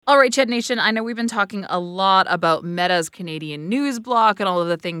All right, Ched Nation, I know we've been talking a lot about Meta's Canadian news block and all of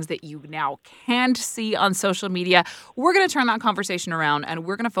the things that you now can't see on social media. We're going to turn that conversation around and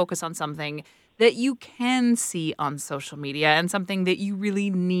we're going to focus on something that you can see on social media and something that you really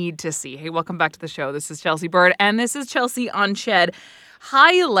need to see. Hey, welcome back to the show. This is Chelsea Bird and this is Chelsea on Ched,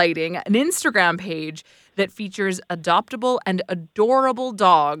 highlighting an Instagram page that features adoptable and adorable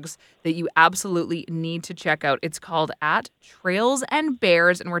dogs that you absolutely need to check out. It's called @Trails and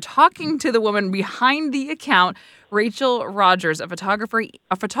Bears, and we're talking to the woman behind the account, Rachael Rodgers, a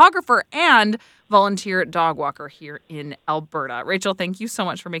photographer and volunteer dog walker here in Alberta. Rachael, thank you so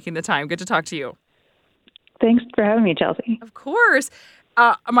much for making the time. Good to talk to you. Thanks for having me, Chelsea. Of course.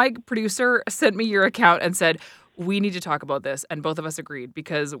 My producer sent me your account and said, we need to talk about this. And both of us agreed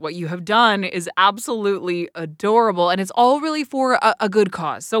because what you have done is absolutely adorable. And it's all really for a good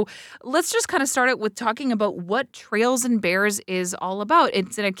cause. So let's just kind of start it with talking about what Trails and Bears is all about.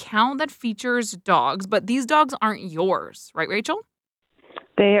 It's an account that features dogs, but these dogs aren't yours, right, Rachael?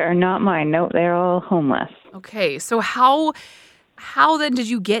 They are not mine. No, they're all homeless. Okay. So how then did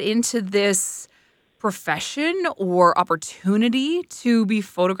you get into this profession or opportunity to be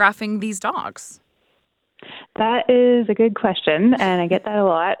photographing these dogs? That is a good question, and I get that a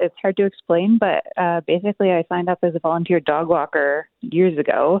lot. It's hard to explain, but basically I signed up as a volunteer dog walker years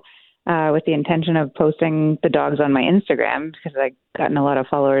ago with the intention of posting the dogs on my Instagram because I'd gotten a lot of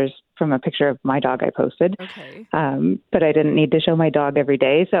followers from a picture of my dog I posted. Okay. But I didn't need to show my dog every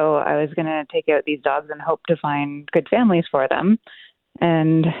day, so I was going to take out these dogs and hope to find good families for them.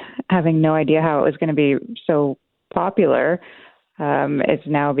 And having no idea how it was going to be so popular, it's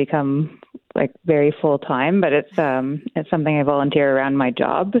now become like very full time, but it's something I volunteer around my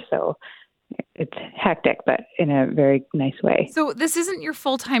job, so it's hectic, but in a very nice way. So this isn't your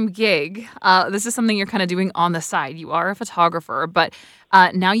full-time gig. This is something you're kind of doing on the side. You are a photographer, but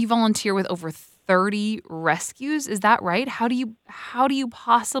now you volunteer with over 30 rescues. Is that right? How do you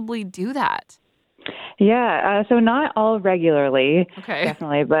possibly do that? Yeah, so not all regularly, Okay.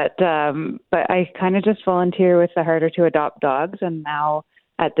 definitely, but I kind of just volunteer with the harder to adopt dogs, and now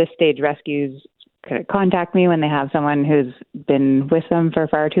at this stage, rescues contact me when they have someone who's been with them for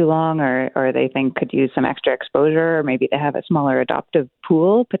far too long, or they think could use some extra exposure, or maybe they have a smaller adoptive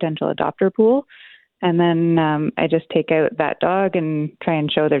pool, potential adopter pool, and then I just take out that dog and try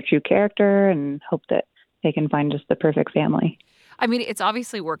and show their true character and hope that they can find just the perfect family. I mean, it's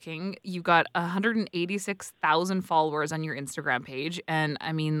obviously working. You got 186,000 followers on your Instagram page. And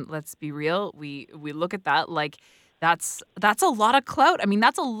I mean, let's be real. We look at that like that's a lot of clout. I mean,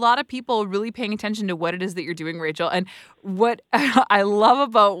 that's a lot of people really paying attention to what it is that you're doing, Rachael. And what I love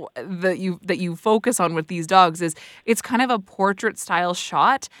about that you focus on with these dogs is it's kind of a portrait style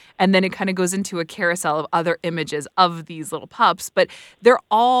shot. And then it kind of goes into a carousel of other images of these little pups. But they're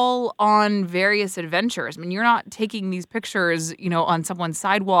all on various adventures. I mean, you're not taking these pictures, on someone's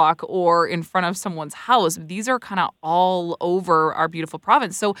sidewalk or in front of someone's house. These are kind of all over our beautiful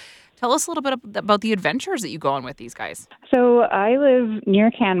province. So tell us a little bit about the adventures that you go on with these guys. So I live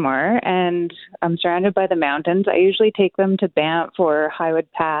near Canmore, and I'm surrounded by the mountains. I usually take them to Banff or Highwood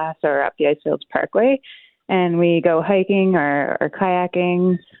Pass or up the Icefields Parkway, and we go hiking or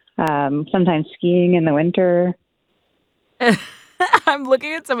kayaking, sometimes skiing in the winter. I'm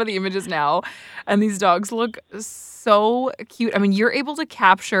looking at some of the images now, and these dogs look so cute. I mean, you're able to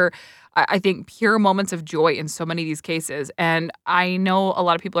capture, I think, pure moments of joy in so many of these cases. And I know a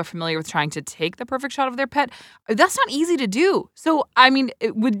lot of people are familiar with trying to take the perfect shot of their pet. That's not easy to do. So, I mean,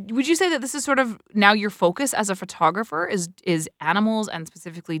 would you say that this is sort of now your focus as a photographer is animals and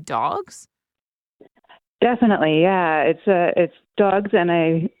specifically dogs? Definitely, yeah. It's dogs, and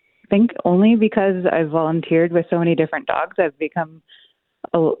I think only because I've volunteered with so many different dogs, I've become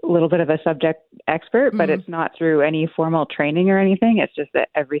a little bit of a subject expert, but it's not through any formal training or anything. It's just that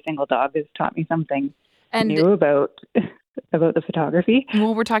every single dog has taught me something new about the photography.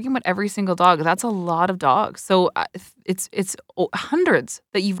 Well, we're talking about every single dog. That's a lot of dogs. So it's hundreds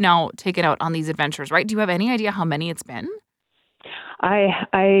that you've now taken out on these adventures, right? Do you have any idea how many it's been?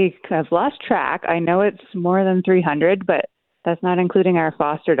 I have lost track. I know it's more than 300, but that's not including our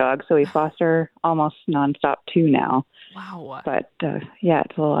foster dogs. So we foster almost nonstop too now. Wow. But yeah,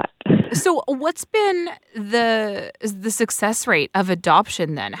 it's a lot. So what's been the success rate of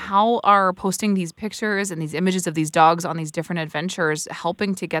adoption then? How are posting these pictures and these images of these dogs on these different adventures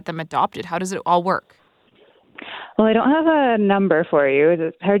helping to get them adopted? How does it all work? Well, I don't have a number for you.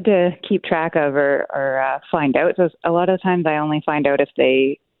 It's hard to keep track of or find out. So a lot of times I only find out if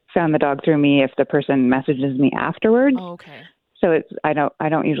they found the dog through me if the person messages me afterwards. Oh, okay. So I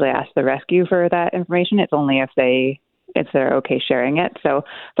don't usually ask the rescue for that information. It's only if they if they're okay sharing it. So,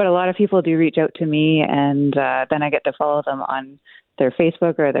 but a lot of people do reach out to me, and then I get to follow them on their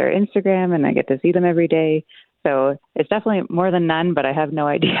Facebook or their Instagram, and I get to see them every day. So it's definitely more than none, but I have no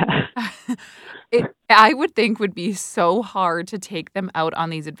idea. I would think would be so hard to take them out on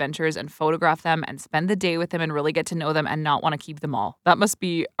these adventures and photograph them and spend the day with them and really get to know them and not want to keep them all. That must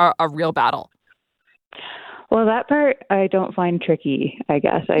be a real battle. Well, that part I don't find tricky, I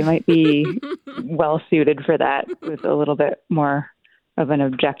guess. I might be well suited for that with a little bit more of an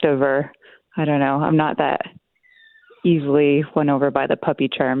objective, or I don't know. I'm not that easily won over by the puppy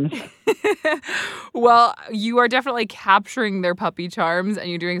charms. Well, you are definitely capturing their puppy charms and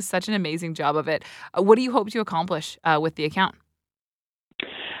you're doing such an amazing job of it. What do you hope to accomplish with the account?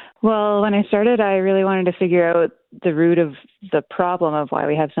 Well, when I started, I really wanted to figure out the root of the problem of why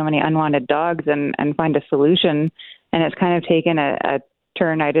we have so many unwanted dogs and find a solution. And it's kind of taken a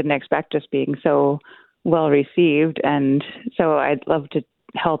turn I didn't expect, just being so well received. And so I'd love to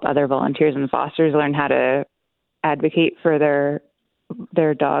help other volunteers and fosters learn how to advocate for their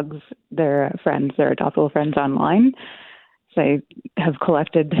dogs, their friends, their adoptable friends online. So I have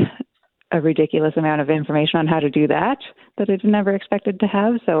collected a ridiculous amount of information on how to do that I've never expected to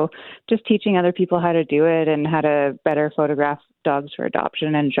have. So just teaching other people how to do it and how to better photograph dogs for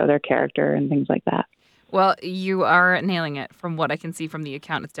adoption and show their character and things like that. Well, you are nailing it from what I can see from the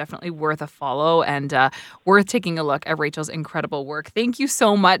account. It's definitely worth a follow and worth taking a look at Rachel's incredible work. Thank you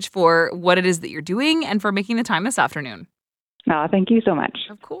so much for what it is that you're doing and for making the time this afternoon. Oh, thank you so much.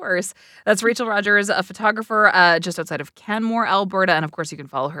 Of course. That's Rachael Rodgers, a photographer just outside of Canmore, Alberta. And of course, you can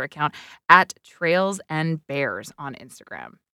follow her account at Trails and Bears on Instagram.